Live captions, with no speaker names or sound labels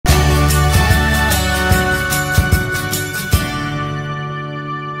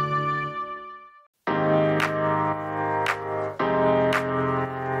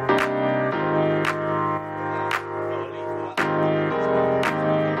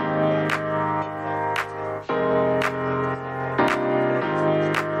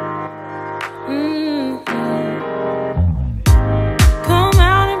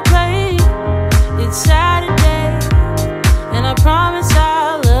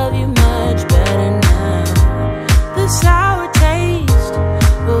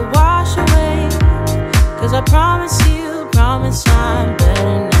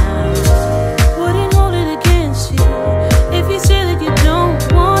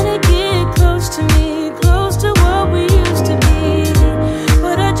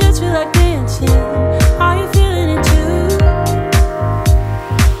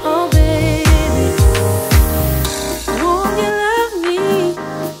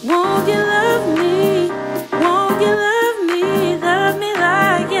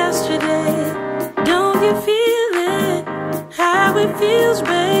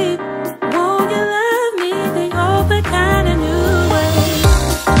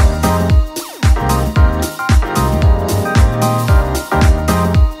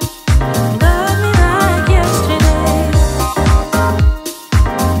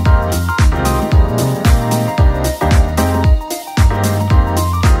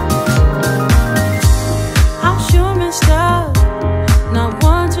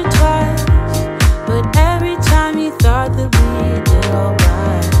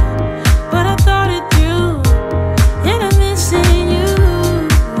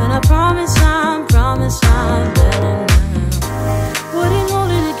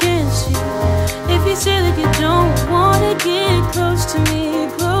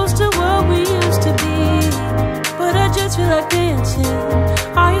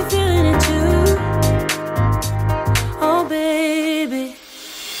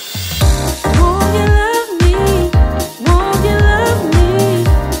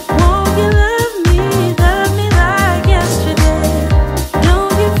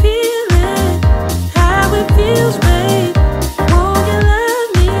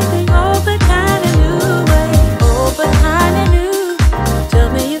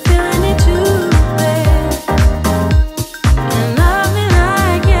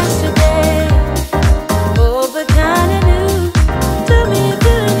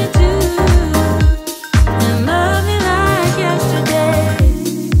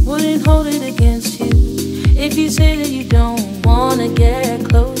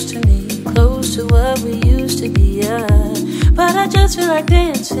just feel like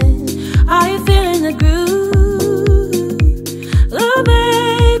dancing. Are you feeling the groove? Oh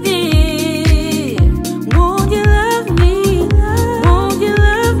baby, won't you love me? Won't you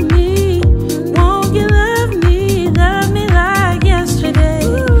love me? Won't you love me? Love me like yesterday.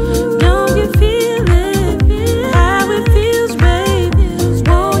 Don't you feel it? How it feels, baby.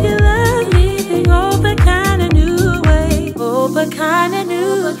 Won't you love me? Oh, but kinda new way. Oh, but kinda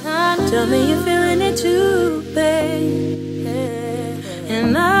new. Tell me you're feeling it too, babe.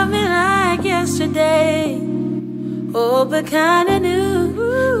 And love me like yesterday. Oh, but kinda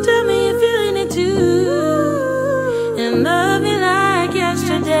new. Tell me you're feeling it too. And love me like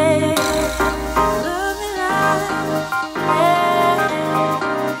yesterday. Love me like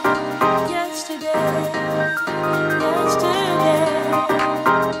yesterday. Yesterday.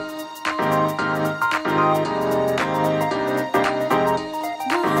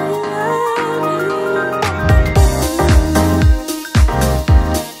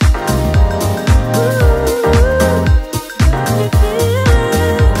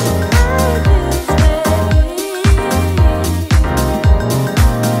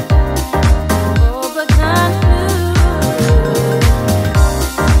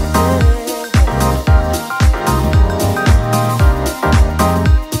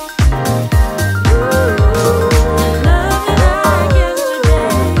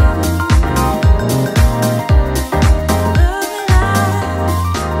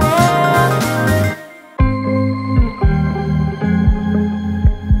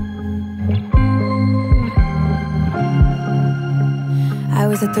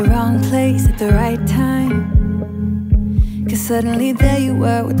 At the wrong place at the right time, 'cause suddenly there you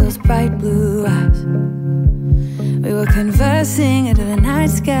were with those bright blue eyes. We were conversing into the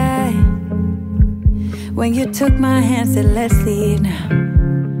night sky when you took my hand, said let's leave now.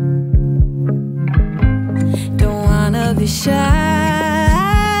 Don't wanna be shy,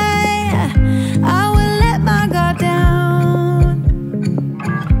 I will let my guard down.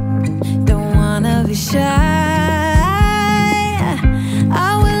 Don't wanna be shy,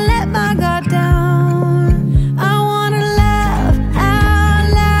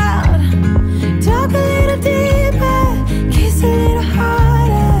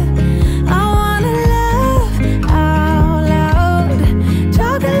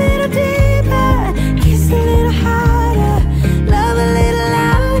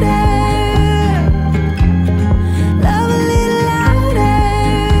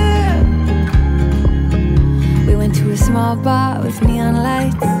 bar with neon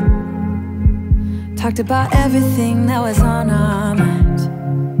lights, talked about everything that was on our minds.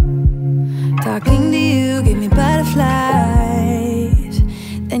 Talking to you gave me butterflies.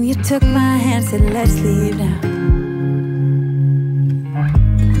 Then you took my hand, said let's leave now.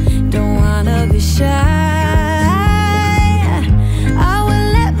 Don't wanna be shy, I will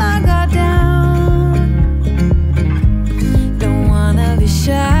let my guard down. Don't wanna be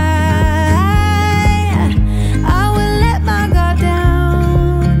shy,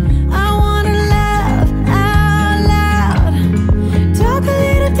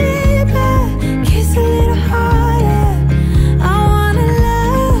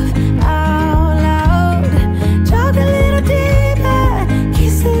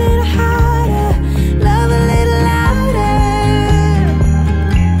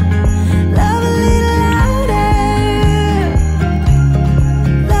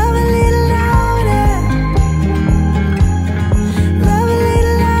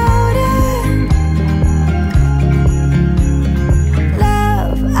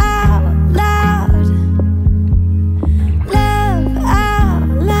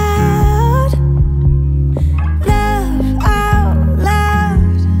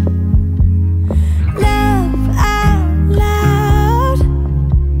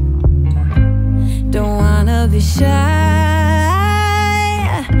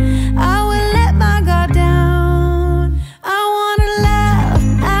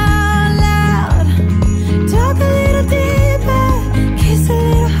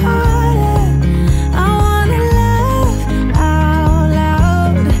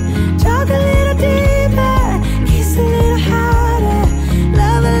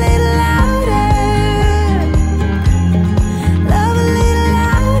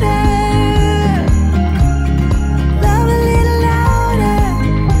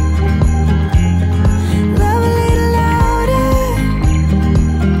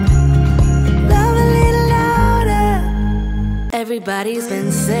 Everybody's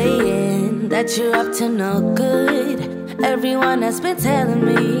been saying that you're up to no good. Everyone has been telling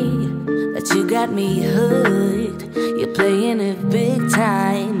me that you got me hooked. You're playing it big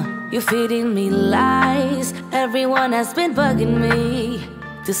time. You're feeding me lies. Everyone has been bugging me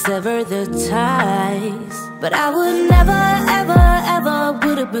to sever the ties, but I would never, ever, ever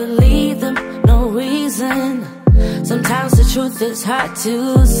would've believed them. No reason. Sometimes the truth is hard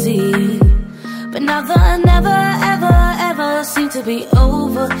to see, but now the never, ever, ever seemed to be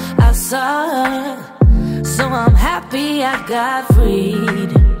over. I saw her, so I'm happy I got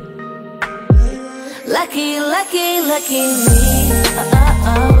freed. Lucky, lucky, lucky me.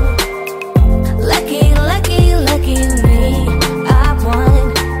 Lucky, lucky, lucky me. I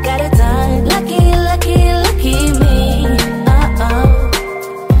won, got it done. Lucky, lucky, lucky me.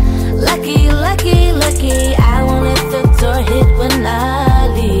 Lucky, lucky, lucky. I won't let the door hit when I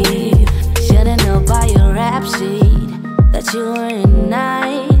leave. Should've known by your rap sheet that you weren't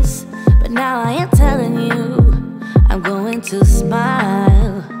nice, but now I am telling you I'm going to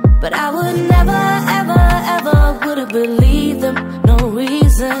smile. But I would never, ever, ever would've believed them. No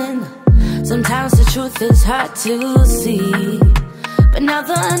reason. Sometimes the truth is hard to see, but now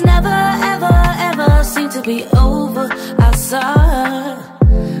the never, ever, ever seemed to be over. I saw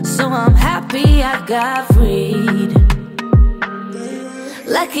her, so I'm happy I got freed.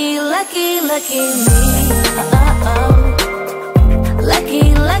 Lucky, lucky, lucky me.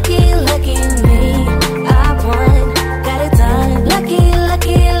 Lucky, lucky, lucky me. I won, got it done. Lucky,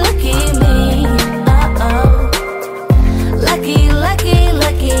 lucky, lucky me. Lucky, lucky,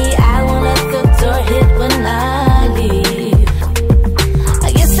 lucky. I won't let the door hit when I leave.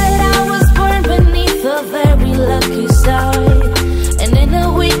 I guess that I was born beneath a very lucky star, and in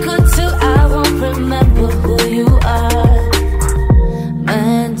a week or two I won't remember who you are.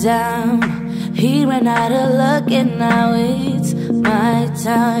 Man down, he ran out of luck and now it's my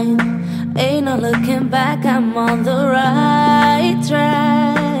time. Ain't no looking back, I'm on the right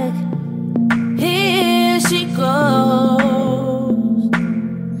track. Here she goes.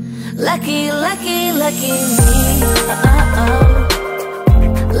 Lucky, lucky, lucky me.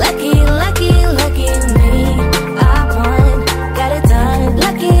 Lucky, lucky, lucky me. I won, got it done.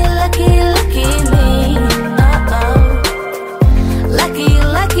 Lucky, lucky, lucky me. Lucky,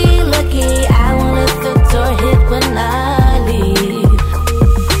 lucky, lucky. I won't let the door hit when I leave.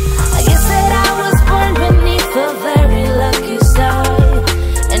 I guess that I was born beneath a very lucky star,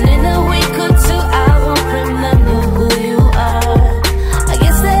 and in a week or two I won't remember who you are. I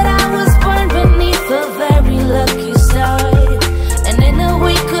guess that I was born beneath a very lucky star, and in a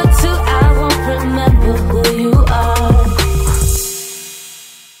week or two I won't remember who you are.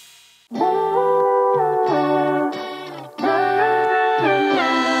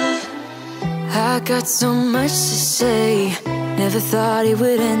 I got so much to say, never thought it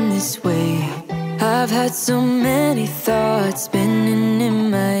would end this way. I've had so many thoughts spinning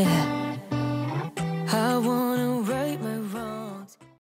in my head.